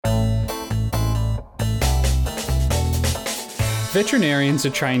Veterinarians are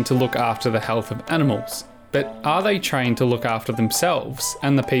trained to look after the health of animals, but are they trained to look after themselves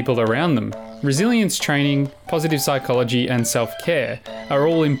and the people around them? Resilience training, positive psychology and self-care are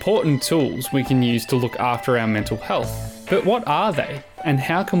all important tools we can use to look after our mental health. But what are they, and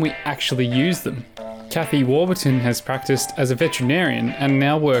how can we actually use them? Kathy Warburton has practiced as a veterinarian and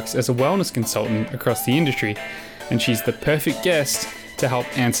now works as a wellness consultant across the industry, and she's the perfect guest to help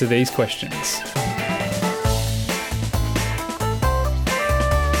answer these questions.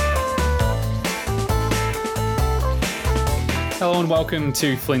 Hello and welcome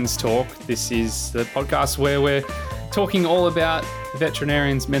to Flynn's Talk. This is the podcast where we're talking all about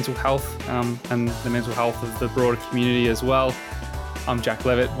veterinarians' mental health and the mental health of the broader community as well. I'm Jack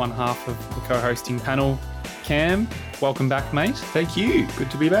Levitt, one half of the co-hosting panel. Cam, welcome back, mate. Thank you.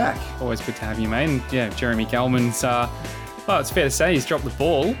 Good to be back. Always good to have you, mate. And yeah, Jeremy Gelman's, well, it's fair to say he's dropped the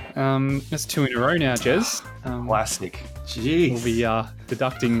ball. That's 2 in a row now, Jez. Classic. Jeez. We'll be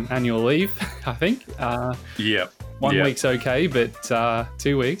deducting annual leave, I think. Yep. 1 week's okay, but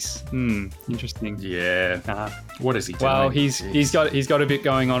 2 weeks, interesting. Yeah. What is he doing? Well, he's got a bit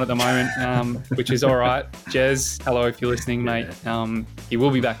going on at the moment, which is all right. Jez, hello if you're listening, mate. He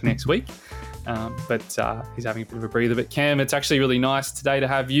will be back next week, but he's having a bit of a breather. But Cam, it's actually really nice today to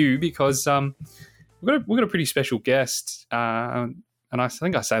have you because we've got a pretty special guest, and I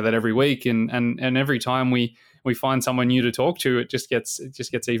think I say that every week, and every time we find someone new to talk to, it just gets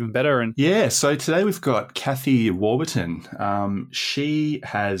even better. And yeah, so today we've got Kathy Warburton. She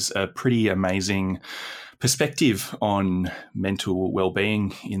has a pretty amazing perspective on mental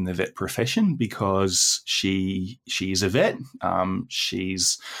well-being in the vet profession because she is a vet.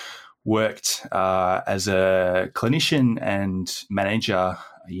 She's worked as a clinician and manager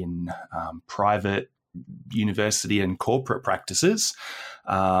in private university and corporate practices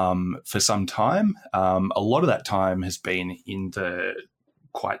for some time. A lot of that time has been in the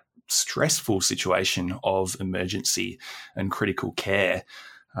quite stressful situation of emergency and critical care.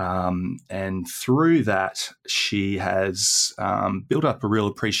 And through that, she has built up a real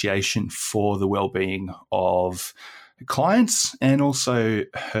appreciation for the well-being of clients and also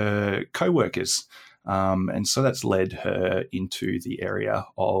her co-workers. And so that's led her into the area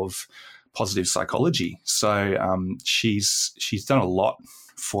of positive psychology. So she's done a lot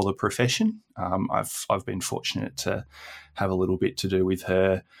for the profession. I've been fortunate to have a little bit to do with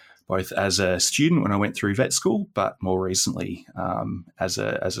her, both as a student when I went through vet school, but more recently as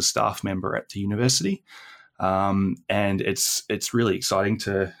a staff member at the university. And it's really exciting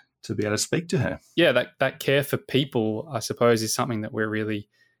to be able to speak to her. Yeah, that care for people, I suppose, is something that we're really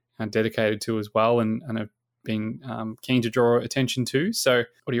dedicated to as well, and have been keen to draw attention to. So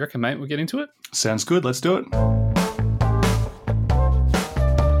what do you reckon, mate? We'll get into it? Sounds good. Let's do it.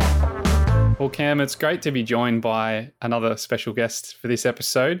 Well, Cam, it's great to be joined by another special guest for this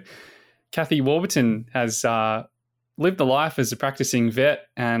episode. Kathy Warburton has lived a life as a practicing vet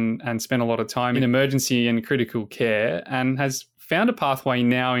and spent a lot of time in emergency and critical care, and has found a pathway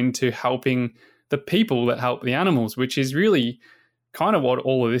now into helping the people that help the animals, which is really kind of what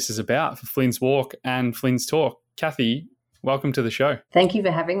all of this is about for Flynn's Walk and Flynn's Talk. Kathy, welcome to the show. Thank you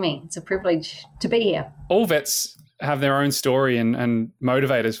for having me. It's a privilege to be here. All vets have their own story and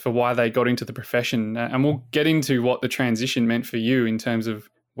motivators for why they got into the profession. And we'll get into what the transition meant for you in terms of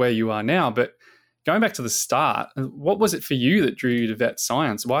where you are now. But going back to the start, what was it for you that drew you to vet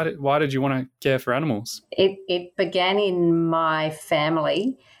science? Why did you want to care for animals? It began in my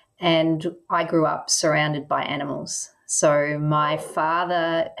family, and I grew up surrounded by animals. So my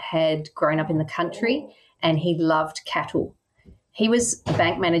father had grown up in the country and he loved cattle. He was a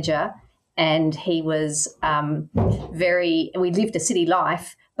bank manager and he was we lived a city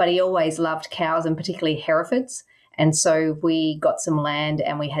life, but he always loved cows and particularly Herefords. And so we got some land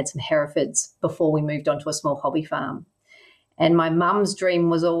and we had some Herefords before we moved on to a small hobby farm. And my mum's dream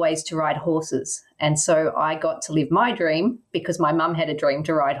was always to ride horses. And so I got to live my dream because my mum had a dream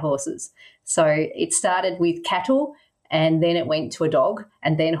to ride horses. So it started with cattle, and then it went to a dog,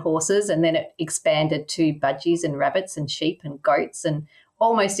 and then horses, and then it expanded to budgies and rabbits and sheep and goats and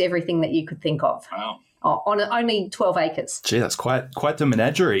almost everything that you could think of. Wow. On only 12 acres. Gee, that's quite the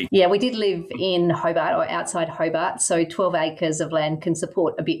menagerie. Yeah, we did live in Hobart or outside Hobart, so 12 acres of land can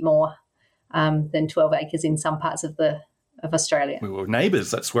support a bit more than 12 acres in some parts of Australia. We were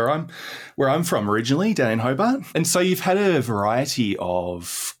neighbours. That's where I'm from originally, down in Hobart. And so you've had a variety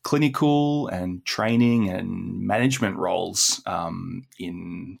of clinical and training and management roles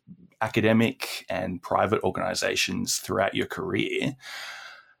in academic and private organisations throughout your career.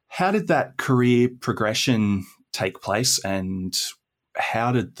 How did that career progression take place, and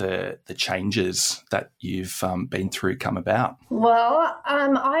how did the changes that you've been through come about? Well,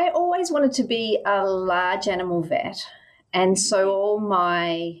 I always wanted to be a large animal vet. And so all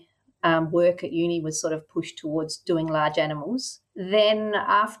my work at uni was sort of pushed towards doing large animals. Then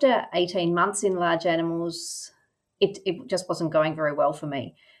after 18 months in large animals, it just wasn't going very well for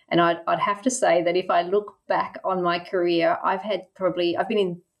me. And I'd have to say that if I look back on my career, I've been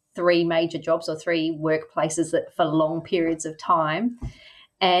in 3 major jobs or 3 workplaces that for long periods of time.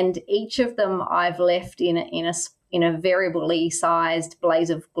 And each of them I've left in a variably sized blaze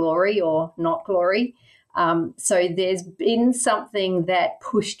of glory or not glory. So there's been something that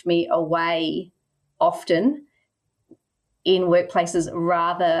pushed me away often in workplaces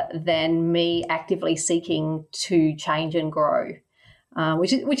rather than me actively seeking to change and grow,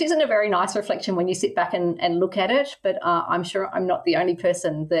 which isn't a very nice reflection when you sit back and look at it. But I'm sure I'm not the only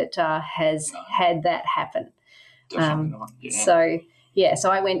person that has had that happen. Definitely not. Yeah.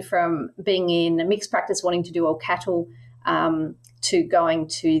 So I went from being in a mixed practice, wanting to do all cattle, to going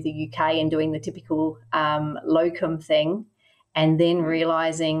to the UK and doing the typical locum thing, and then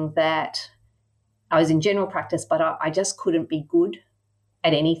realising that I was in general practice, but I just couldn't be good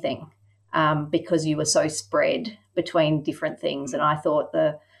at anything because you were so spread between different things. And I thought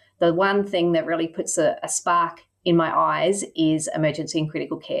the one thing that really puts a spark in my eyes is emergency and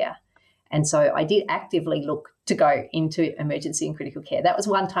critical care. And so I did actively look to go into emergency and critical care. That was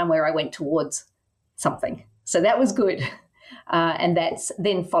one time where I went towards something. So that was good. And that's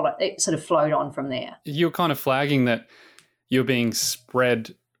then it sort of flowed on from there. You're kind of flagging that you're being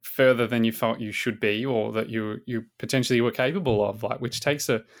spread further than you felt you should be, or that you potentially were capable of, which takes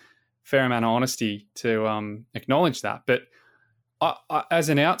a fair amount of honesty to acknowledge that. But I, as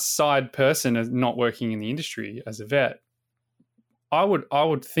an outside person, as not working in the industry as a vet, I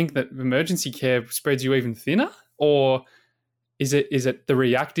would think that emergency care spreads you even thinner, or is it the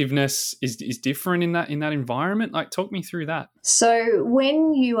reactiveness is different in that environment? Talk me through that. So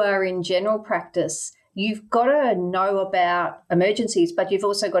when you are in general practice, you've got to know about emergencies, but you've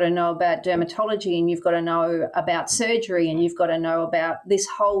also got to know about dermatology, and you've got to know about surgery, and you've got to know about this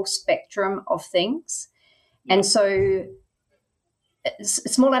whole spectrum of things. And so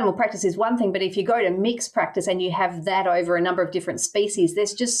small animal practice is one thing, but if you go to mixed practice and you have that over a number of different species,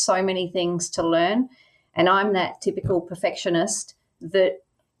 there's just so many things to learn. And I'm that typical perfectionist that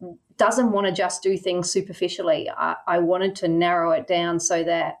doesn't want to just do things superficially. I wanted to narrow it down so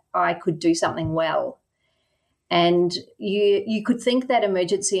that I could do something well. And you could think that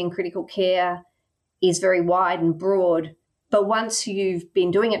emergency and critical care is very wide and broad, but once you've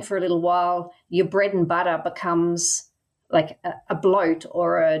been doing it for a little while, your bread and butter becomes like a bloat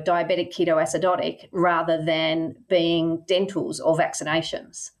or a diabetic ketoacidotic rather than being dentals or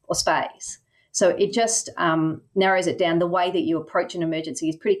vaccinations or spays. So it just narrows it down. The way that you approach an emergency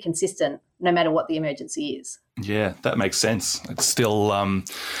is pretty consistent no matter what the emergency is. Yeah, that makes sense. It's still a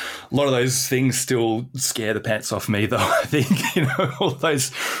lot of those things still scare the pants off me, though. I think, all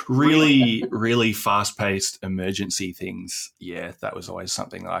those really, really fast-paced emergency things. Yeah, that was always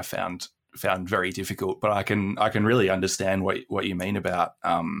something that I found very difficult. But I can really understand what you mean about.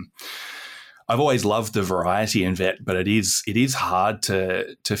 I've always loved the variety in vet, but it is hard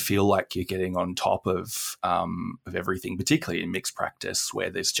to feel like you're getting on top of everything, particularly in mixed practice where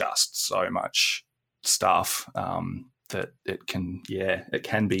there's just so much stuff that it can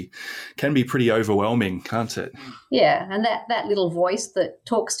be pretty overwhelming, can't it? Yeah, and that little voice that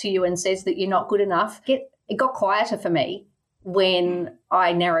talks to you and says that you're not good enough, it got quieter for me when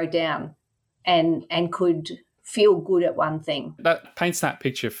I narrowed down and could feel good at one thing. That paints that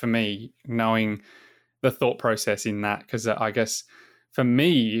picture for me, knowing the thought process in that, because I guess for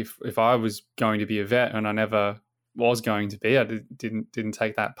me, if I was going to be a vet, and I never was going to be, I didn't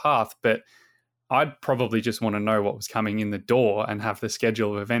take that path, but I'd probably just want to know what was coming in the door and have the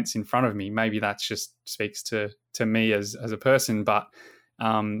schedule of events in front of me. Maybe that just speaks to me as a person, but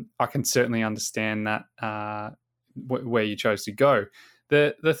I can certainly understand that where you chose to go.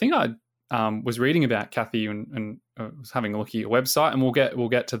 The thing I was reading about, Kathy, and was having a look at your website, and we'll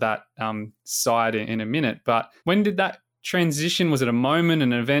get to that side in a minute. But when did that transition? Was it a moment,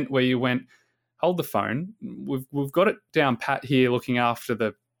 an event where you went, hold the phone, we've got it down pat here, looking after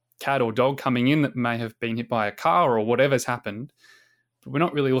the cat or dog coming in that may have been hit by a car or whatever's happened, but we're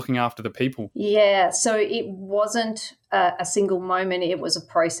not really looking after the people? Yeah, so it wasn't a single moment, it was a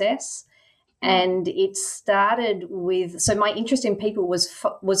process. And it started with, so my interest in people was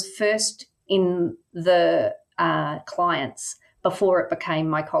first in the clients before it became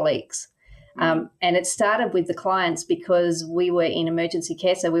my colleagues. And it started with the clients because we were in emergency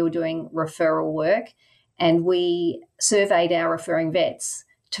care, so we were doing referral work. and we surveyed our referring vets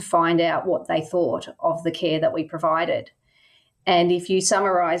to find out what they thought of the care that we provided. And if you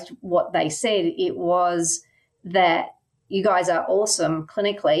summarised what they said, it was that you guys are awesome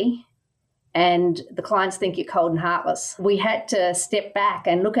clinically and the clients think you're cold and heartless. We had to step back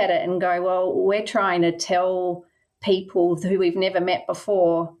and look at it and go, well, we're trying to tell people who we've never met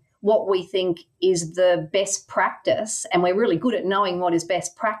before what we think is the best practice, and we're really good at knowing what is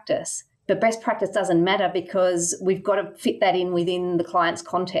best practice. But best practice doesn't matter because we've got to fit that in within the client's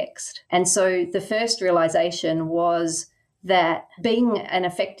context. And so the first realization was that being an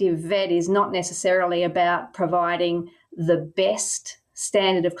effective vet is not necessarily about providing the best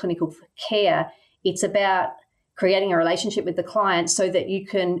standard of clinical care. It's about creating a relationship with the client so that you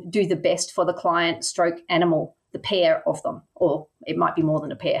can do the best for the client stroke animal, the pair of them, or it might be more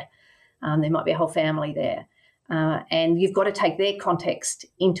than a pair. There might be a whole family there. And you've got to take their context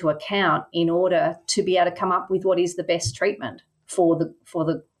into account in order to be able to come up with what is the best treatment for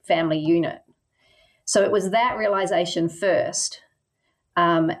the family unit. So it was that realization first,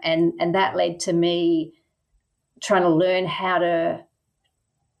 and that led to me trying to learn how to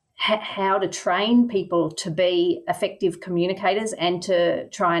train people to be effective communicators and to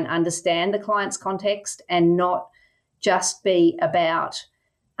try and understand the client's context and not just be about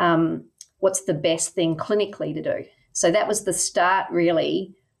what's the best thing clinically to do. So that was the start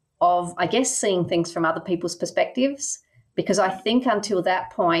really of, I guess, seeing things from other people's perspectives, because I think until that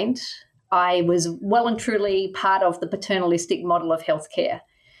point, I was well and truly part of the paternalistic model of healthcare,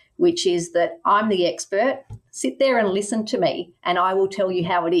 which is that I'm the expert, sit there and listen to me, and I will tell you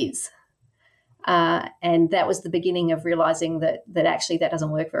how it is. And that was the beginning of realising that actually that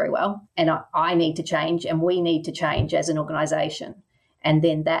doesn't work very well, and I need to change, and we need to change as an organisation. And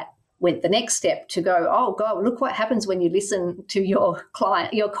then that went the next step to go, oh, God, look what happens when you listen to your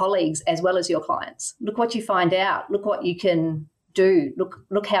colleagues as well as your clients. Look what you find out. Look what you can do.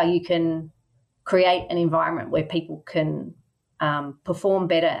 Look how you can create an environment where people can perform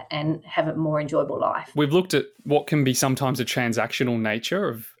better and have a more enjoyable life. We've looked at what can be sometimes a transactional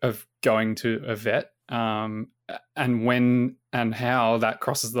nature of going to a vet, and when and how that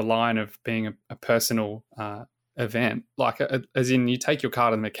crosses the line of being a personal event. Like, as in, you take your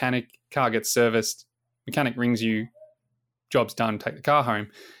car to the mechanic, car gets serviced, mechanic rings you, job's done, take the car home.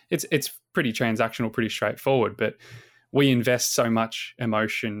 It's pretty transactional, pretty straightforward, but we invest so much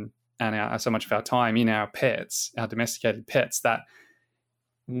emotion and so much of our time in our pets, our domesticated pets, that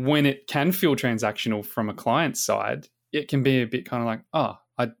when it can feel transactional from a client's side, it can be a bit kind of like,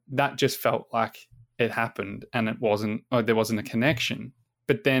 that just felt like it happened and it wasn't, or there wasn't a connection.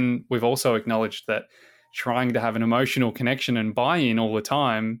 But then we've also acknowledged that trying to have an emotional connection and buy-in all the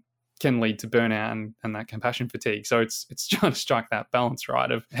time can lead to burnout and that compassion fatigue. So it's trying to strike that balance,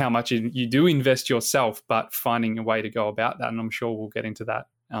 right, of how much you do invest yourself, but finding a way to go about that. And I'm sure we'll get into that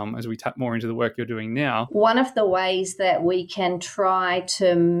as we tap more into the work you're doing now. One of the ways that we can try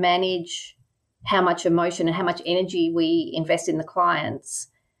to manage how much emotion and how much energy we invest in the clients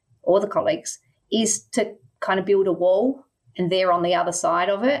or the colleagues is to kind of build a wall, and they're on the other side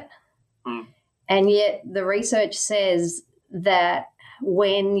of it. Mm. And yet the research says that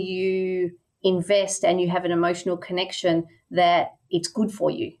when you invest and you have an emotional connection, that it's good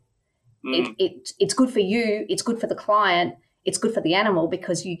for you. Mm. It's good for you. It's good for the client. It's good for the animal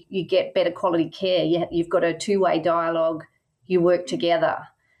because you get better quality care. You've got a two-way dialogue. You work together.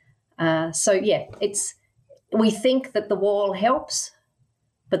 We think that the wall helps,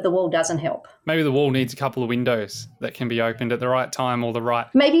 but the wall doesn't help. Maybe the wall needs a couple of windows that can be opened at the right time or the right...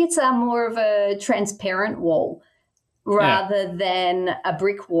 Maybe it's more of a transparent wall rather than a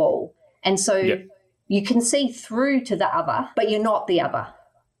brick wall. And so you can see through to the other, but you're not the other.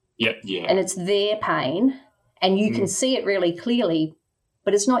 Yep. Yeah. And it's their pain, and you can see it really clearly,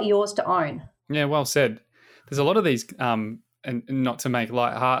 but it's not yours to own. Yeah, well said. There's a lot of these, and not to make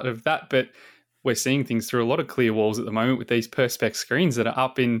light heart of that, but we're seeing things through a lot of clear walls at the moment with these Perspex screens that are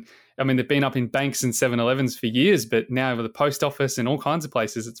up in, they've been up in banks and 7-Elevens for years, but now over the post office and all kinds of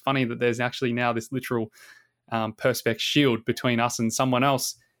places. It's funny that there's actually now this literal Perspex shield between us and someone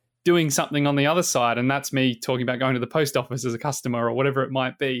else doing something on the other side. And that's me talking about going to the post office as a customer or whatever it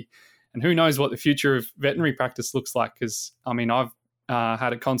might be. And who knows what the future of veterinary practice looks like, because, I've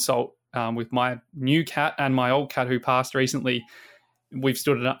had a consult with my new cat and my old cat who passed recently. We've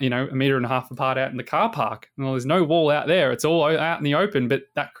stood, 1.5 meters apart out in the car park. Well, there's no wall out there. It's all out in the open, but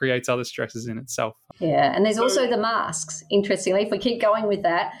that creates other stresses in itself. Yeah, and there's also the masks, interestingly. If we keep going with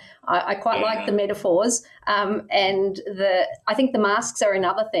that, I quite like the metaphors. I think the masks are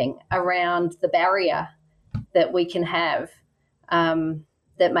another thing around the barrier that we can have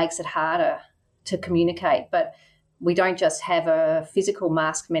that makes it harder to communicate. But we don't just have a physical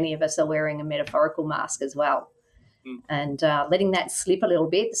mask. Many of us are wearing a metaphorical mask as well. And letting that slip a little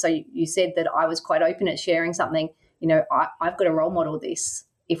bit. So you said that I was quite open at sharing something. I've got to role model this.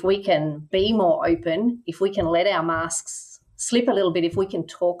 If we can be more open, if we can let our masks slip a little bit, if we can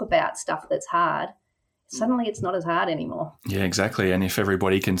talk about stuff that's hard, suddenly it's not as hard anymore. Yeah, exactly. And if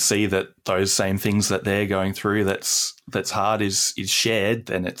everybody can see that those same things that they're going through that's hard is shared,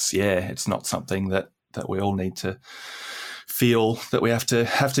 then it's not something that we all need to feel that we have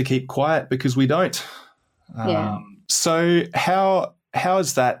to keep quiet because we don't. So how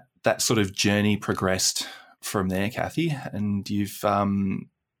has that sort of journey progressed from there, Kathy? And you've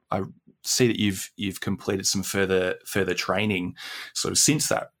I see that you've completed some further training sort of since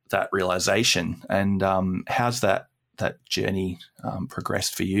that realization. And how's that journey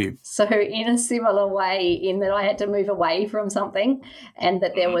progressed for you? So in a similar way, in that I had to move away from something, and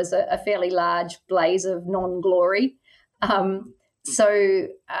that there was a fairly large blaze of non-glory. I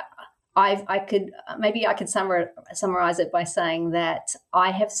could summarize it by saying that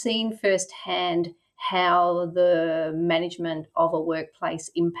I have seen firsthand how the management of a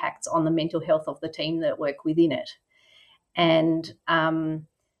workplace impacts on the mental health of the team that work within it. And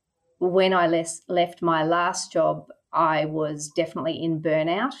when I left my last job, I was definitely in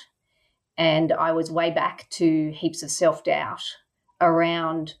burnout, and I was way back to heaps of self-doubt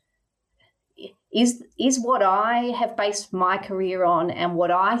around, is what I have based my career on and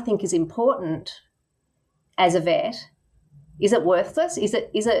what I think is important as a vet, is it worthless? Is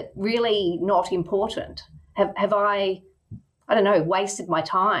it really not important? Have I don't know, wasted my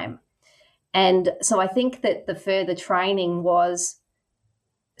time? And so I think that the further training was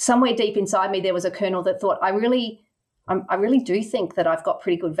somewhere deep inside me. There was a kernel that thought, I really do think that I've got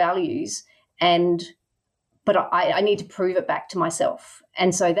pretty good values, but I need to prove it back to myself.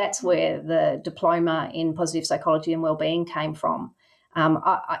 And so that's where the diploma in positive psychology and wellbeing came from.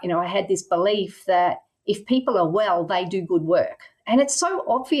 I had this belief that if people are well, they do good work. And it's so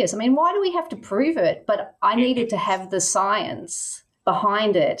obvious. I mean, why do we have to prove it? But I needed to have the science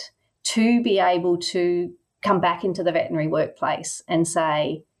behind it to be able to come back into the veterinary workplace and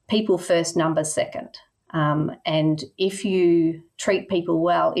say, people first, numbers second. And if you treat people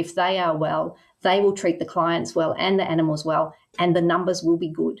well, if they are well, they will treat the clients well and the animals well, and the numbers will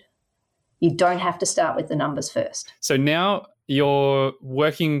be good. You don't have to start with the numbers first. So now you're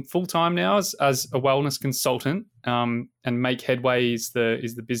working full-time now as a wellness consultant, and Make Headway is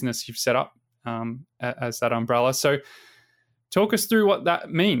the business you've set up as that umbrella. So talk us through what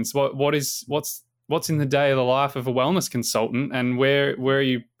that means. What's in the day of the life of a wellness consultant, and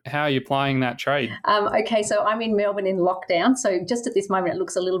how are you applying that trade? Okay, so I'm in Melbourne in lockdown. So just at this moment, it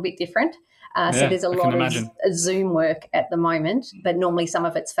looks a little bit different. So there's a lot of Zoom work at the moment, but normally some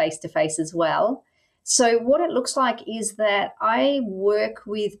of it's face-to-face as well. So what it looks like is that I work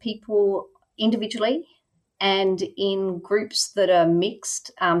with people individually and in groups that are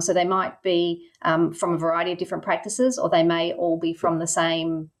mixed. So they might be from a variety of different practices, or they may all be from the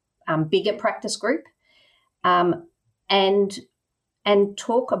same bigger practice group, and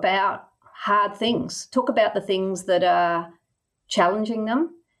talk about hard things, talk about the things that are challenging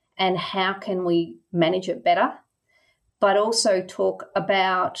them and how can we manage it better, but also talk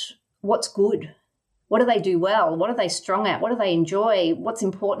about what's good. What do they do well? What are they strong at? What do they enjoy? What's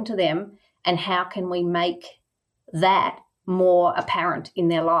important to them? And how can we make that more apparent in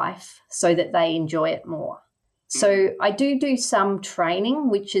their life so that they enjoy it more? So I do some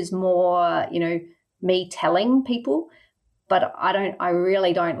training, which is more, me telling people, but I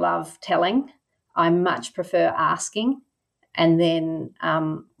really don't love telling. I much prefer asking and then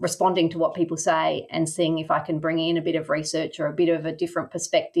responding to what people say and seeing if I can bring in a bit of research or a bit of a different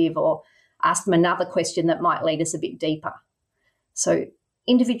perspective, or ask them another question that might lead us a bit deeper. So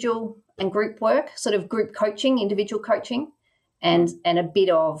individual and group work, sort of group coaching, individual coaching, and a bit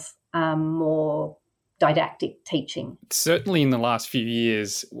of more didactic teaching. Certainly in the last few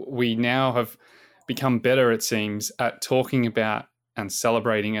years, we now have become better, it seems, at talking about and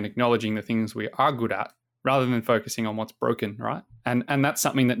celebrating and acknowledging the things we are good at, rather than focusing on what's broken, right? And that's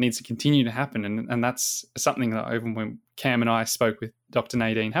something that needs to continue to happen. And that's something that even when Cam and I spoke with Dr.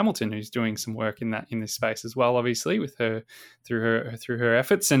 Nadine Hamilton, who's doing some work in this space as well, obviously, with her through her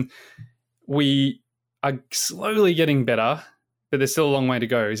efforts. And we are slowly getting better, but there's still a long way to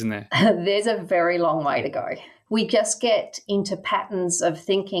go, isn't there? There's a very long way to go. We just get into patterns of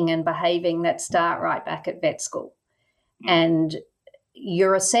thinking and behaving that start right back at vet school. And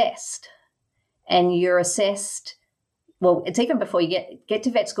you're assessed. Well, it's even before you get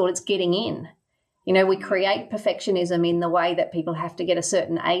to vet school, it's getting in. We create perfectionism in the way that people have to get a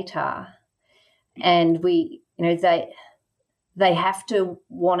certain ATAR. and they have to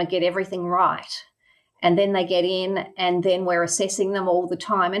want to get everything right. And then they get in, and then we're assessing them all the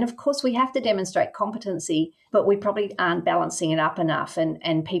time. And of course, we have to demonstrate competency, but we probably aren't balancing it up enough.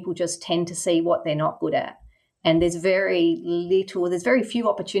 And people just tend to see what they're not good at. And there's very few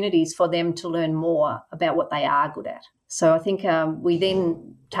opportunities for them to learn more about what they are good at. So I think we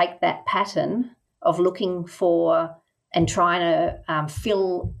then take that pattern of looking for and trying to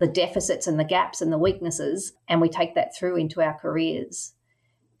fill the deficits and the gaps and the weaknesses, and we take that through into our careers.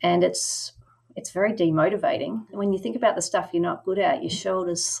 And it's very demotivating. When you think about the stuff you're not good at, your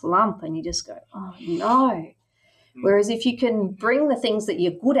shoulders slump and you just go, oh, no. Whereas if you can bring the things that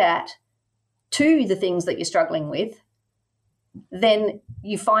you're good at to the things that you're struggling with, then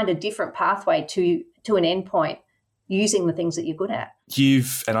you find a different pathway to an endpoint using the things that you're good at.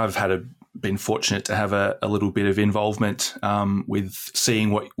 I've been fortunate to have a little bit of involvement with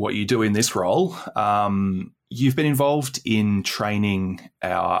seeing what you do in this role. You've been involved in training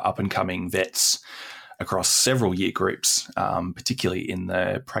our up-and-coming vets across several year groups, particularly in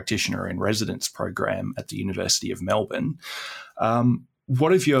the practitioner in residence program at the University of Melbourne.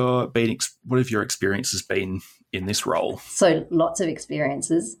 What have your experiences been in this role? So lots of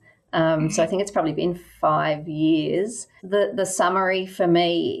experiences. So I think it's probably been 5 years. The summary for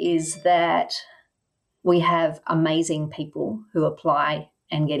me is that we have amazing people who apply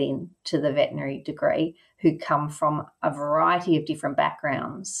and get into the veterinary degree who come from a variety of different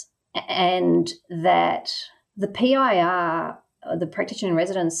backgrounds, and that the PIR, the practitioner in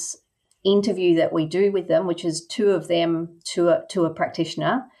residence interview that we do with them, which is 2 of them to a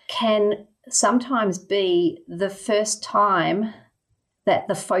practitioner, can sometimes be the first time that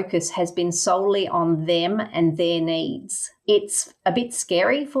the focus has been solely on them and their needs. It's a bit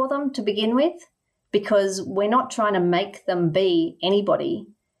scary for them to begin with, because we're not trying to make them be anybody.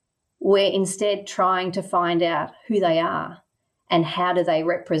 We're instead trying to find out who they are and how do they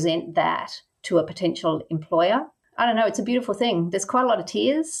represent that to a potential employer. I don't know, it's a beautiful thing. There's quite a lot of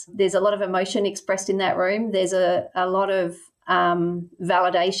tears. There's a lot of emotion expressed in that room. There's a lot of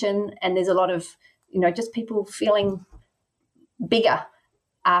validation, and there's a lot of, just people feeling bigger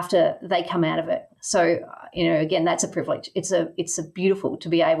after they come out of it. So, again, that's a privilege. It's a beautiful to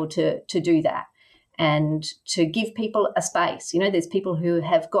be able to do that and to give people a space. There's people who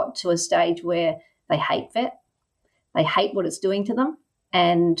have got to a stage where they hate vet, they hate what it's doing to them,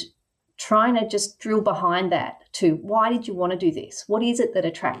 and trying to just drill behind that to why did you want to do this? What is it that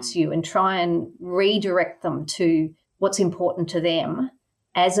attracts you? And try and redirect them to what's important to them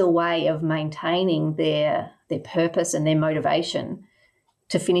as a way of maintaining their purpose and their motivation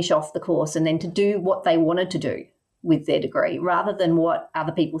to finish off the course and then to do what they wanted to do with their degree rather than what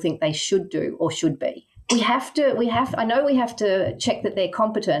other people think they should do or should be. I know we have to check that they're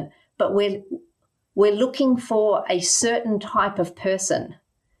competent, but we're looking for a certain type of person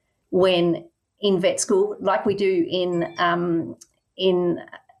when in vet school, like we do in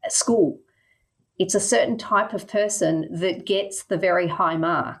school. It's a certain type of person that gets the very high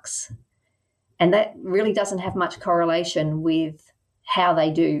marks. And that really doesn't have much correlation with how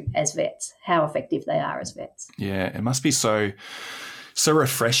they do as vets, how effective they are as vets. Yeah, it must be so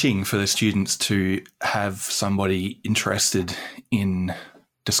refreshing for the students to have somebody interested in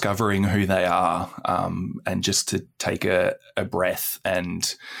discovering who they are, and just to take a breath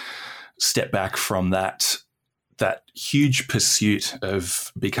and step back from that huge pursuit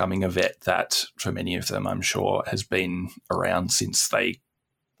of becoming a vet that for many of them, I'm sure, has been around since they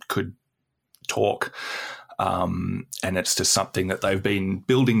could talk. And it's just something that they've been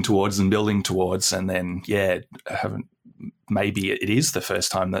building towards, and then maybe it is the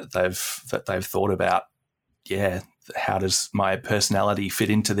first time that they've thought about, how does my personality fit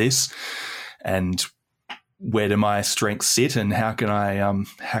into this, and where do my strengths sit, and how can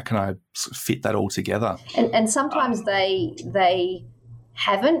I fit that all together? And sometimes they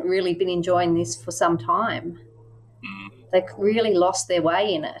haven't really been enjoying this for some time. They've really lost their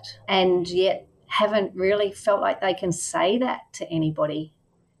way in it, and yet haven't really felt like they can say that to anybody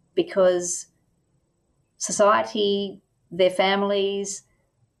because society, their families,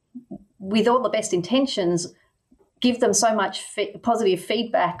 with all the best intentions, give them so much positive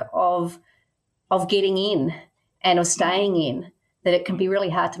feedback of getting in and of staying in that it can be really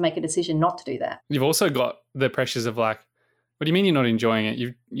hard to make a decision not to do that. You've also got the pressures of like, what do you mean you're not enjoying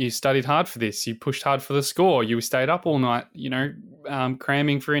it? You studied hard for this. You pushed hard for the score. You stayed up all night,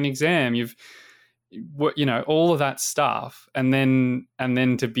 cramming for an exam. All of that stuff, and then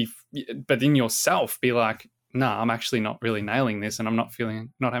but in yourself be like, I'm actually not really nailing this, and I'm not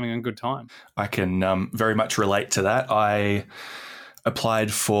having a good time. I can very much relate to that.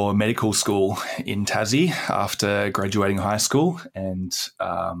 applied for medical school in Tassie after graduating high school, and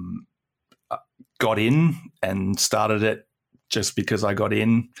got in and started it just because I got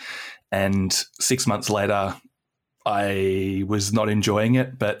in. And 6 months later, I was not enjoying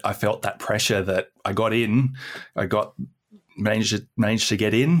it, but I felt that pressure that I got in. I managed to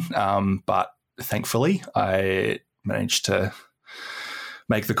get in, but thankfully I managed to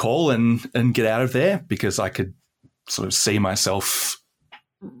make the call and get out of there because I could sort of see myself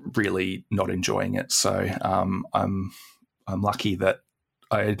really not enjoying it. So I'm lucky that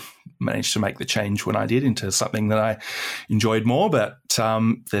I managed to make the change when I did into something that I enjoyed more. But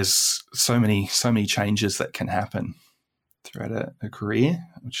there's so many changes that can happen throughout a career,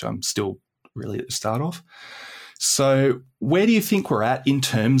 which I'm still really at the start of. So where do you think we're at in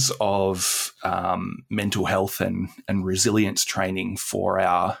terms of mental health and resilience training for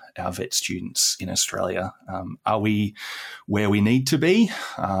our vet students in Australia? Are we where we need to be,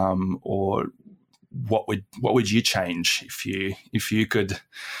 or what would you change if you could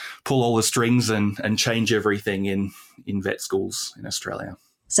pull all the strings and change everything in vet schools in Australia?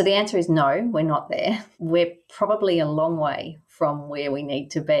 So the answer is no, we're not there. We're probably a long way from where we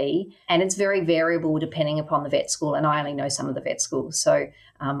need to be, and it's very variable depending upon the vet school. And I only know some of the vet schools, so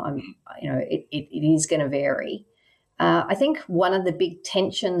it is going to vary. I think one of the big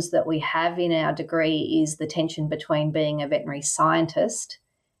tensions that we have in our degree is the tension between being a veterinary scientist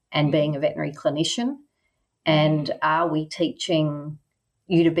and being a veterinary clinician. And are we teaching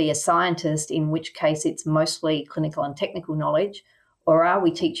you to be a scientist, in which case it's mostly clinical and technical knowledge, or are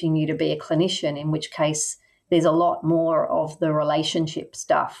we teaching you to be a clinician, in which case there's a lot more of the relationship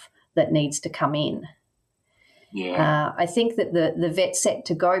stuff that needs to come in? Yeah. I think that the Vet Set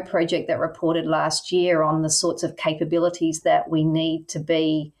to Go project that reported last year on the sorts of capabilities that we need to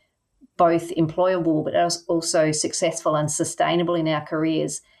be both employable but also successful and sustainable in our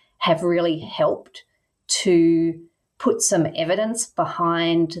careers have really helped to put some evidence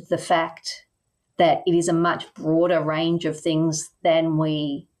behind the fact that it is a much broader range of things than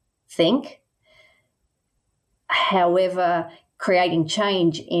we think. However, creating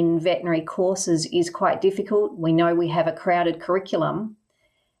change in veterinary courses is quite difficult. We know we have a crowded curriculum.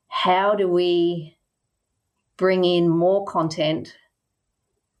 How do we bring in more content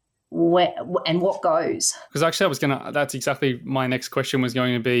and what goes? Because actually that's exactly my next question was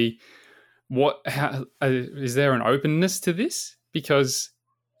going to be, is there an openness to this? Because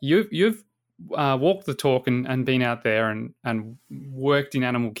you've walked the talk and been out there and worked in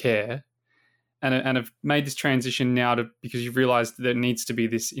animal care and have made this transition now because you've realised there needs to be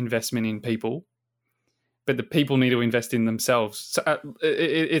this investment in people, but the people need to invest in themselves. So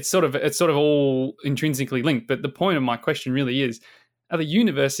it's sort of all intrinsically linked. But the point of my question really is, are the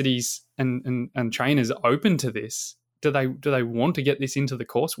universities and trainers open to this? Do they want to get this into the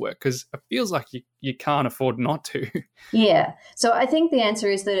coursework? Because it feels like you can't afford not to. Yeah. So I think the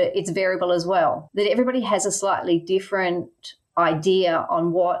answer is that it's variable as well, that everybody has a slightly different idea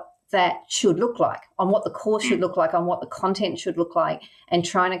on what that should look like, on what the course should look like, on what the content should look like, and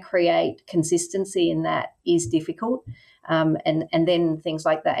trying to create consistency in that is difficult. And then things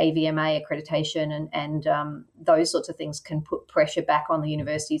like the AVMA accreditation and those sorts of things can put pressure back on the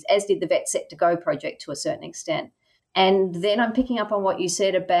universities, as did the Vet Set to Go project to a certain extent. And then I'm picking up on what you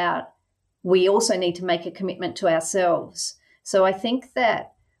said about we also need to make a commitment to ourselves. So I think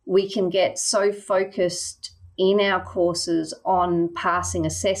that we can get so focused in our courses on passing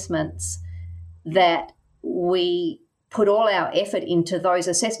assessments that we put all our effort into those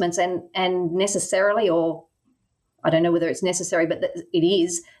assessments and necessarily, or I don't know whether it's necessary, but it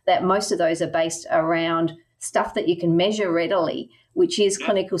is, that most of those are based around stuff that you can measure readily, which is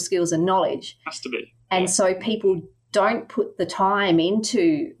clinical skills and knowledge. Has to be. And so people don't put the time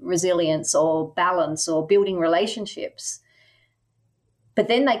into resilience or balance or building relationships. But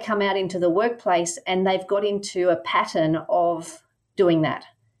then they come out into the workplace and they've got into a pattern of doing that,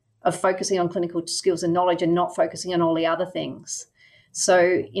 of focusing on clinical skills and knowledge and not focusing on all the other things.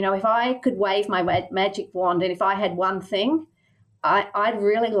 So, if I could wave my magic wand and if I had one thing, I'd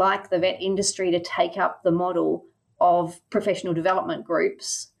really like the vet industry to take up the model of professional development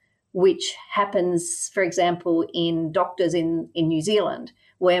groups, which happens, for example, in doctors in New Zealand,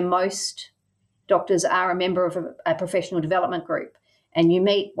 where most doctors are a member of a professional development group. And you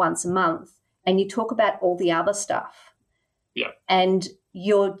meet once a month and you talk about all the other stuff. Yeah. And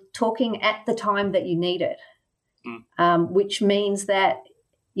you're talking at the time that you need it, which means that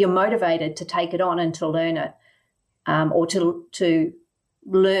you're motivated to take it on and to learn it, or to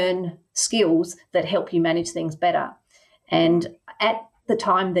learn skills that help you manage things better. And at the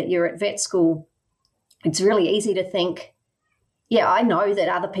time that you're at vet school, it's really easy to think, yeah, I know that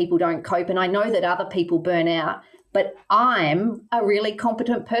other people don't cope and I know that other people burn out, but I'm a really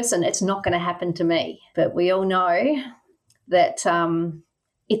competent person. It's not going to happen to me. But we all know that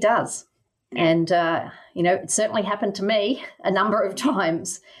it does. And, it certainly happened to me a number of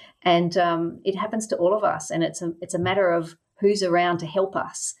times. And it happens to all of us. And it's a matter of who's around to help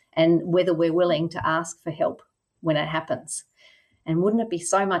us and whether we're willing to ask for help when it happens. And wouldn't it be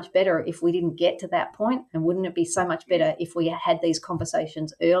so much better if we didn't get to that point? And wouldn't it be so much better if we had these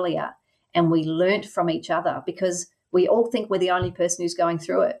conversations earlier and we learnt from each other? Because we all think we're the only person who's going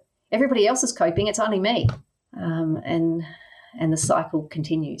through it. Everybody else is coping. It's only me. And the cycle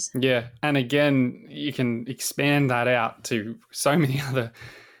continues. Yeah. And again, you can expand that out to so many other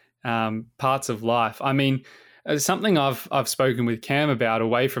parts of life. I mean, something I've spoken with Cam about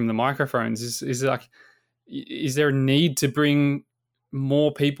away from the microphones is like, is there a need to bring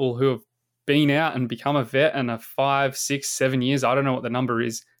more people who have been out and become a vet and are 5, 6, 7 years, I don't know what the number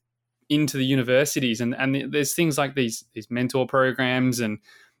is, into the universities? And there's things like these mentor programs and,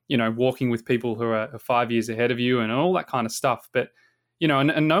 walking with people who are 5 years ahead of you and all that kind of stuff. But,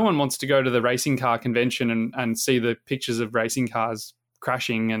 and no one wants to go to the racing car convention and see the pictures of racing cars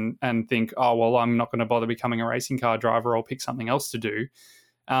crashing and think, oh, well, I'm not going to bother becoming a racing car driver. I'll pick something else to do.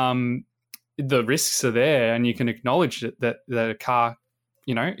 The risks are there, and you can acknowledge that a car,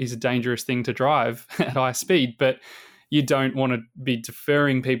 is a dangerous thing to drive at high speed, but you don't want to be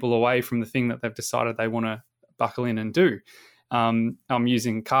deferring people away from the thing that they've decided they want to buckle in and do. I'm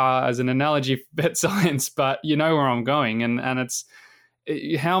using car as an analogy for vet science, but you know where I'm going, and it's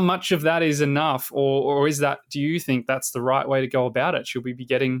how much of that is enough, or is that, do you think that's the right way to go about it? Should we be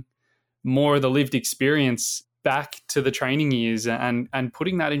getting more of the lived experience back to the training years and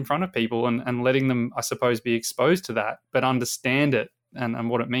putting that in front of people and letting them, I suppose, be exposed to that, but understand it and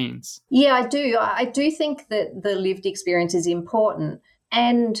what it means? Yeah, I do. I do think that the lived experience is important,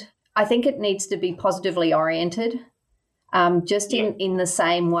 and I think it needs to be positively oriented, in the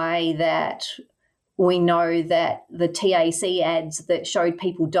same way that we know that the TAC ads that showed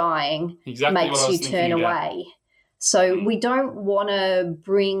people dying makes you turn away. So we don't want to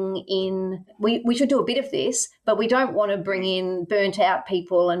bring in, we should do a bit of this, but we don't want to bring in burnt out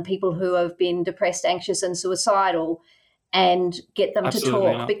people and people who have been depressed, anxious and suicidal and get them to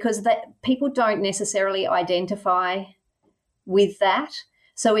talk, because that people don't necessarily identify with that.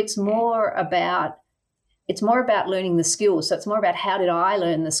 So it's more about learning the skills. So it's more about, how did I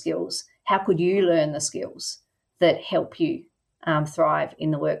learn the skills? How could you learn the skills that help you thrive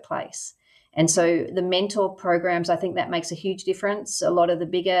in the workplace? And so the mentor programs, I think that makes a huge difference. A lot of the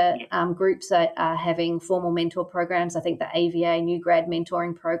bigger groups that are having formal mentor programs, I think the AVA New Grad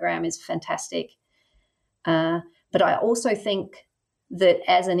Mentoring Program is fantastic. But I also think that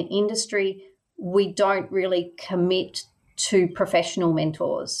as an industry, we don't really commit to professional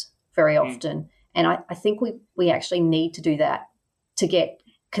mentors very often. And I think we actually need to do that to get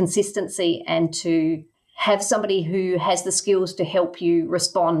consistency and to have somebody who has the skills to help you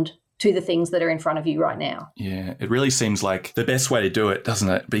respond to the things that are in front of you right now. Yeah, it really seems like the best way to do it, doesn't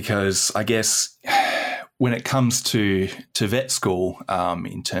it? Because I guess when it comes to vet school,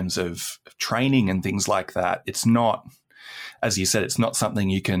 in terms of training and things like that, it's not, as you said, it's not something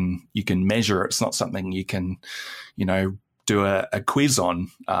you can measure. It's not something you can, do a quiz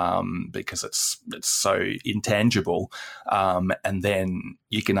on, because it's so intangible. And then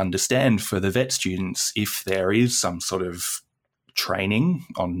you can understand for the vet students, if there is some sort of training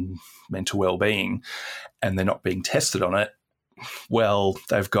on mental well-being and they're not being tested on it, well,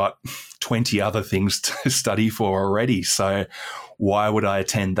 they've got 20 other things to study for already. So why would I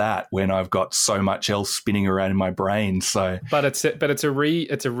attend that when I've got so much else spinning around in my brain? So, but it's a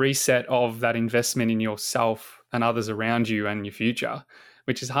reset of that investment in yourself and others around you and your future,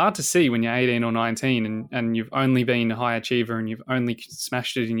 which is hard to see when you're 18 or 19 and you've only been a high achiever and you've only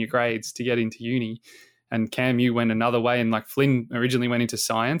smashed it in your grades to get into uni. And Cam, you went another way, and like Flynn originally went into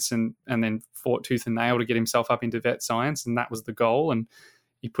science and then fought tooth and nail to get himself up into vet science, and that was the goal. And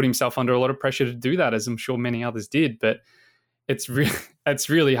he put himself under a lot of pressure to do that, as I'm sure many others did. But it's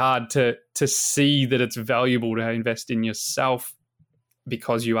really hard to see that it's valuable to invest in yourself,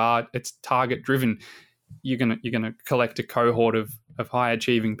 because it's target driven. You're gonna collect a cohort of high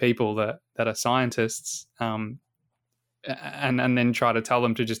achieving people that are scientists, and then try to tell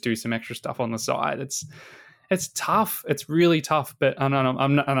them to just do some extra stuff on the side. It's tough. It's really tough. But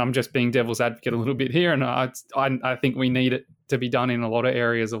I'm just being devil's advocate a little bit here, and I think we need it to be done in a lot of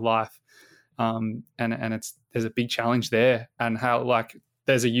areas of life. And there's a big challenge there, and how like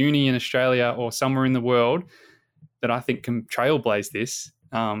there's a uni in Australia or somewhere in the world that I think can trailblaze this.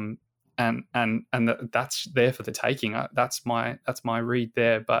 And that's there for the taking. That's my read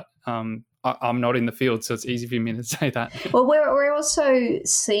there. But I'm not in the field, so it's easy for me to say that. Well, we're also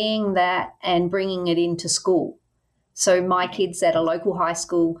seeing that and bringing it into school. So my kids at a local high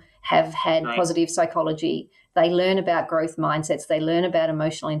school have had positive psychology. They learn about growth mindsets. They learn about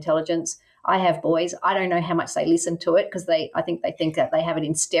emotional intelligence. I have boys. I don't know how much they listen to it because I think they think that they have it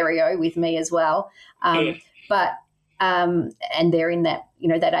in stereo with me as well. But and they're in that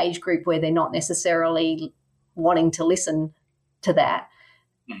that age group where they're not necessarily wanting to listen to that.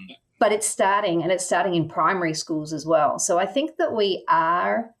 But it's starting in primary schools as well. So I think that we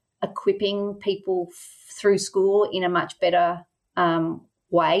are equipping people through school in a much better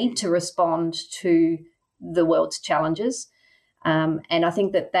way to respond to the world's challenges. And I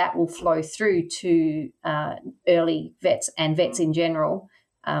think that will flow through to early vets and vets in general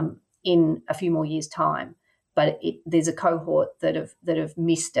in a few more years' time. But there's a cohort that have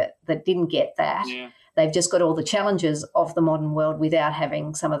missed it, that didn't get that. Yeah. They've just got all the challenges of the modern world without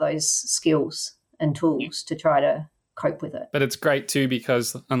having some of those skills and tools to try to cope with it. But it's great too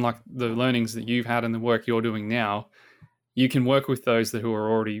because unlike the learnings that you've had and the work you're doing now, you can work with those who are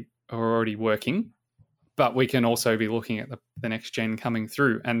already working, but we can also be looking at the next gen coming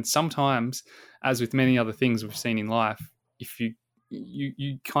through. And sometimes, as with many other things we've seen in life, if you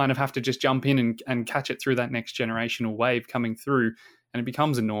kind of have to just jump in and catch it through that next generational wave coming through, and it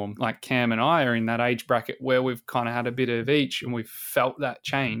becomes a norm. Like Cam and I are in that age bracket where we've kind of had a bit of each and we've felt that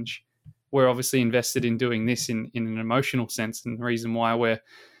change. We're obviously invested in doing this in an emotional sense, and the reason why we're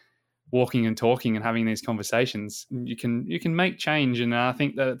walking and talking and having these conversations, you can make change, and I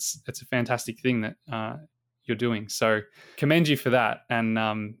think that it's a fantastic thing that you're doing. So commend you for that, and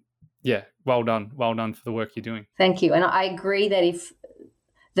well done for the work you're doing. Thank you, and I agree that if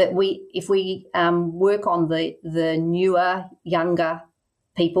we work on the newer, younger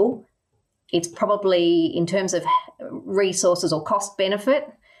people, it's probably in terms of resources or cost benefit.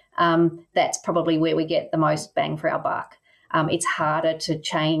 That's probably where we get the most bang for our buck. It's harder to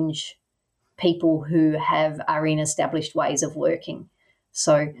change people who are in established ways of working.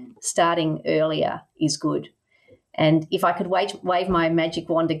 So starting earlier is good. And if I could wave my magic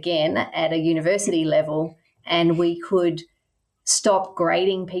wand again at a university level and we could stop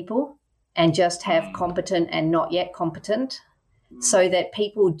grading people and just have competent and not yet competent, so that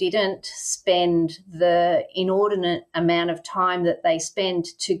people didn't spend the inordinate amount of time that they spend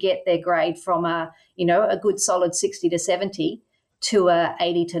to get their grade from a good solid 60 to 70 to a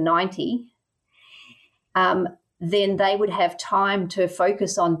 80 to 90, then they would have time to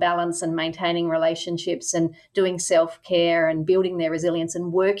focus on balance and maintaining relationships and doing self-care and building their resilience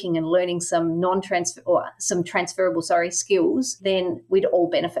and working and learning some transferable skills. Then we'd all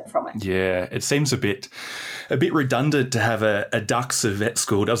benefit from it. Yeah, it seems a bit redundant to have a Dux of vet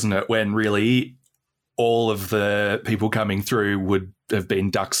school, doesn't it? When really all of the people coming through would have been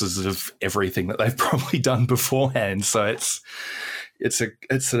Duxes of everything that they've probably done beforehand. So it's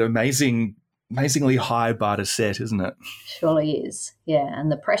an amazingly high bar to set, isn't it? Surely is. Yeah,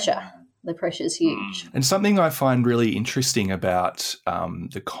 and the pressure's huge. And something I find really interesting about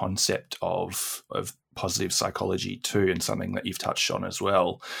the concept of positive psychology too, and something that you've touched on as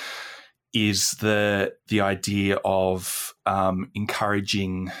well, is the idea of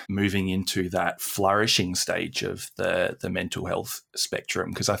encouraging moving into that flourishing stage of the mental health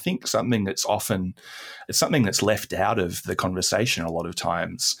spectrum. Because I think it's something that's left out of the conversation a lot of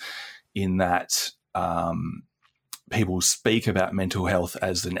times, in that people speak about mental health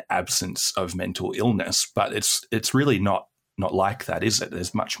as an absence of mental illness, but it's really not like that, is it?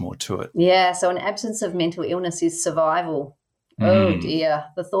 There's much more to it. Yeah, so an absence of mental illness is survival. Oh dear,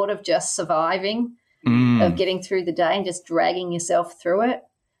 the thought of just surviving, of getting through the day and just dragging yourself through it.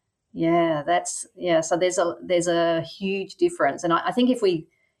 So there's a huge difference. And I think if we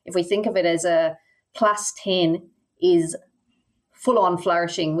think of it as a plus 10 is full-on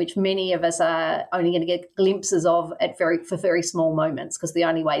flourishing, which many of us are only going to get glimpses of for very small moments because the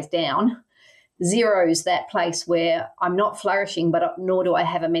only way is down. 0 is that place where I'm not flourishing, but nor do I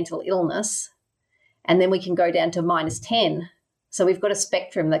have a mental illness. And then we can go down to minus 10. So we've got a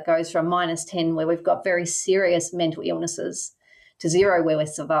spectrum that goes from minus 10, where we've got very serious mental illnesses, to 0 where we're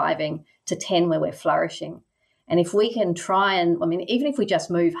surviving, to 10 where we're flourishing. And if we can even if we just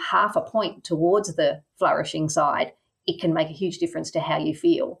move half a point towards the flourishing side, it can make a huge difference to how you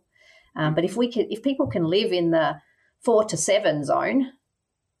feel. But if people can live in the 4 to 7 zone,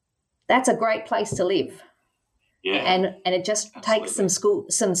 that's a great place to live. Yeah, and it just takes some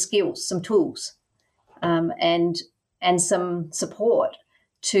skills, some tools, and some support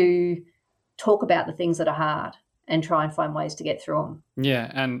to talk about the things that are hard and try and find ways to get through them.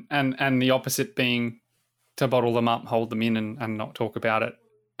 Yeah, and the opposite being to bottle them up, hold them in, and not talk about it.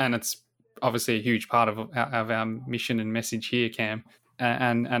 And it's obviously a huge part of our mission and message here, Cam,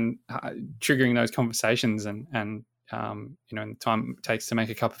 and triggering those conversations and the time it takes to make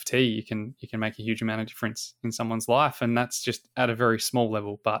a cup of tea, you can make a huge amount of difference in someone's life, and that's just at a very small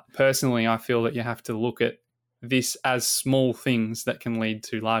level. But personally, I feel that you have to look at this as small things that can lead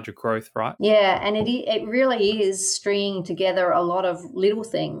to larger growth, right? Yeah, and it really is stringing together a lot of little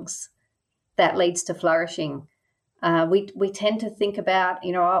things that leads to flourishing. We tend to think about,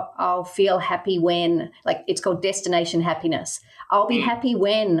 I'll feel happy when, like it's called destination happiness. I'll be happy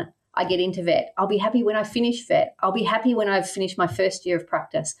when I get into vet. I'll be happy when I finish vet. I'll be happy when I've finished my first year of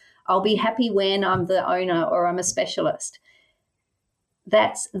practice. I'll be happy when I'm the owner or I'm a specialist.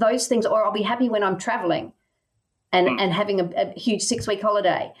 That's those things, or I'll be happy when I'm traveling and having a huge 6-week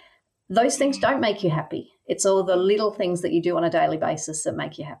holiday. Those things don't make you happy. It's all the little things that you do on a daily basis that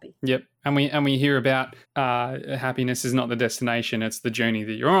make you happy. Yep. And we hear about happiness is not the destination, it's the journey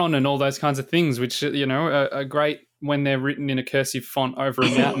that you're on, and all those kinds of things, which, are great when they're written in a cursive font over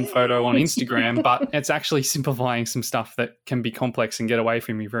a mountain photo on Instagram, but it's actually simplifying some stuff that can be complex and get away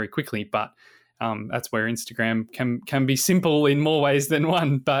from you very quickly. But that's where Instagram can be simple in more ways than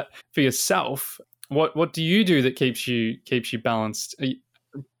one. But for yourself, what do you do that keeps you balanced?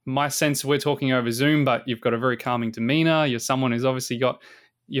 My sense, we're talking over Zoom, but you've got a very calming demeanor. You're someone who's obviously got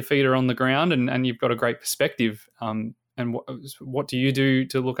your feet are on the ground and you've got a great perspective. And what do you do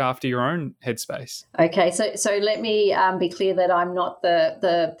to look after your own headspace? Okay, so let me be clear that I'm not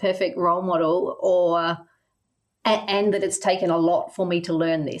the perfect role model, and that it's taken a lot for me to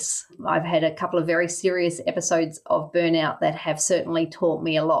learn this. I've had a couple of very serious episodes of burnout that have certainly taught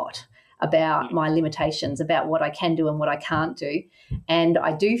me a lot about my limitations, about what I can do and what I can't do. And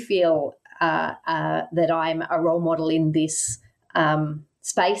I do feel that I'm a role model in this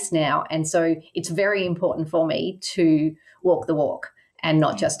space now. And so it's very important for me to walk the walk and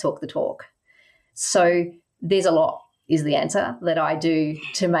not just talk the talk. So there's a lot is the answer that I do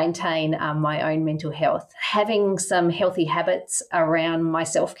to maintain my own mental health. Having some healthy habits around my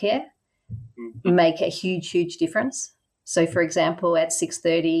self-care make a huge, huge difference. So, for example, at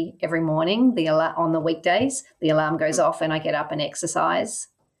 6:30 every morning, on the weekdays, the alarm goes off and I get up and exercise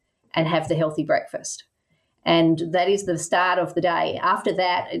and have the healthy breakfast. And that is the start of the day. After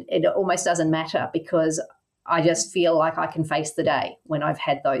that, it almost doesn't matter because I just feel like I can face the day when I've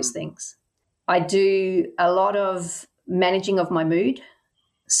had those things. I do a lot of managing of my mood.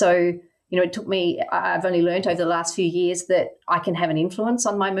 So, it took me, I've only learned over the last few years that I can have an influence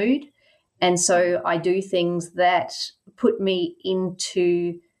on my mood. And so I do things that put me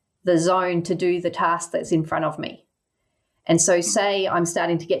into the zone to do the task that's in front of me. And so say I'm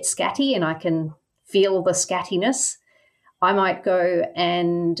starting to get scatty and I can feel the scattiness, I might go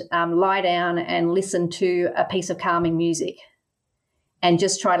and lie down and listen to a piece of calming music and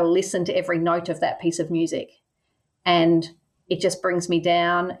just try to listen to every note of that piece of music. And it just brings me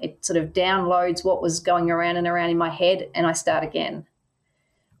down. It sort of downloads what was going around and around in my head and I start again.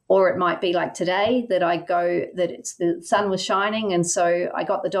 Or it might be like today that the sun was shining and so I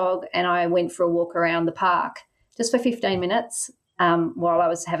got the dog and I went for a walk around the park just for 15 minutes while I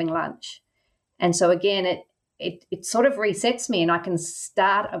was having lunch. And so again, it sort of resets me and I can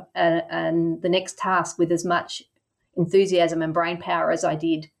start the next task with as much enthusiasm and brain power as I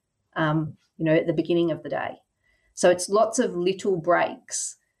did, at the beginning of the day. So it's lots of little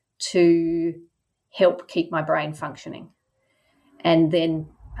breaks to help keep my brain functioning. And then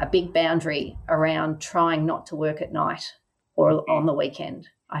a big boundary around trying not to work at night or on the weekend.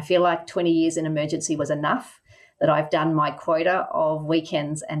 I feel like 20 years in emergency was enough, that I've done my quota of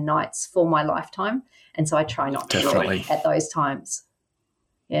weekends and nights for my lifetime. And so I try not to work at those times.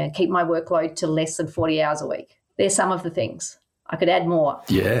 Yeah, keep my workload to less than 40 hours a week. There's some of the things. I could add more.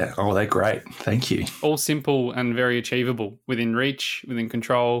 Yeah. Oh, they're great. Thank you. All simple and very achievable, within reach, within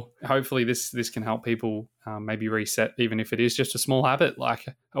control. Hopefully this can help people maybe reset, even if it is just a small habit like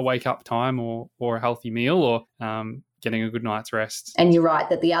a wake up time or a healthy meal or getting a good night's rest. And you're right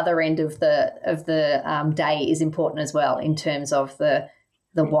that the other end of the day is important as well in terms of the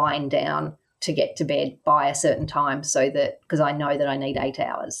wind down to get to bed by a certain time, so that, because I know that I need 8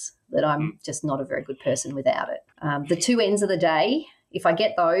 hours, that I'm just not a very good person without it. The two ends of the day, if I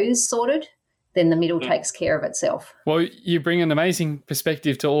get those sorted, then the middle takes care of itself. Well, you bring an amazing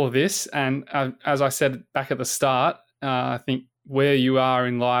perspective to all of this. And as I said back at the start, I think where you are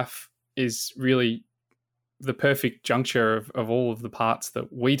in life is really the perfect juncture of all of the parts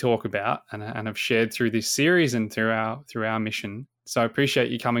that we talk about and have shared through this series and through our mission. So I appreciate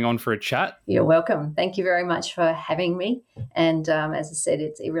you coming on for a chat. You're welcome. Thank you very much for having me. And as I said,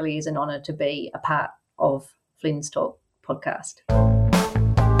 it really is an honour to be a part of Flynn's Talk podcast.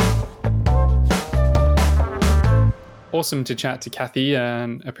 Awesome to chat to Kathy,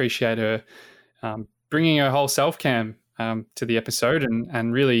 and appreciate her bringing her whole self, Cam, to the episode,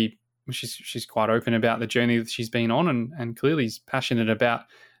 and really she's quite open about the journey that she's been on, and clearly is passionate about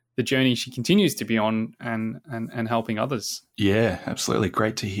the journey she continues to be on and helping others. Yeah, absolutely.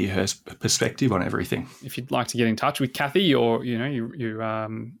 Great to hear her perspective on everything. If you'd like to get in touch with Kathy, or you're a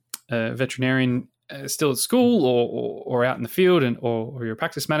veterinarian still at school or out in the field, or you're a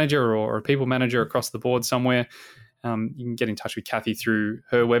practice manager or a people manager across the board somewhere, you can get in touch with Kathy through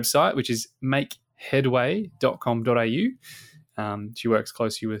her website, which is makeheadway.com.au. She works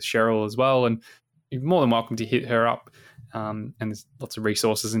closely with Cheryl as well, and you're more than welcome to hit her up. And there's lots of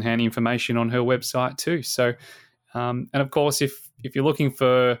resources and handy information on her website too. So, and of course, if you're looking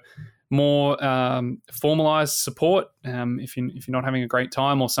for more formalized support, if you're not having a great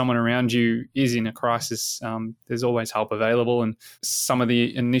time or someone around you is in a crisis, there's always help available. And some of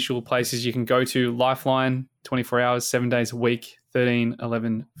the initial places you can go to: Lifeline, 24 hours, 7 days a week, 13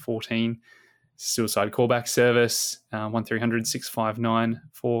 11 14. Suicide callback service, 1300 659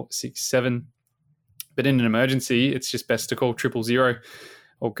 467. But in an emergency, it's just best to call 000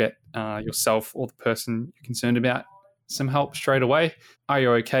 or get yourself or the person you're concerned about some help straight away. Are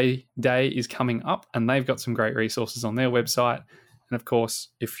You OK Day is coming up, and they've got some great resources on their website. And of course,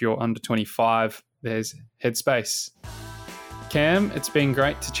 if you're under 25, there's Headspace. Cam, it's been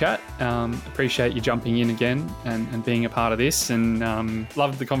great to chat. Appreciate you jumping in again and being a part of this, and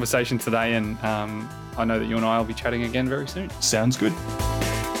loved the conversation today. And I know that you and I will be chatting again very soon. Sounds good.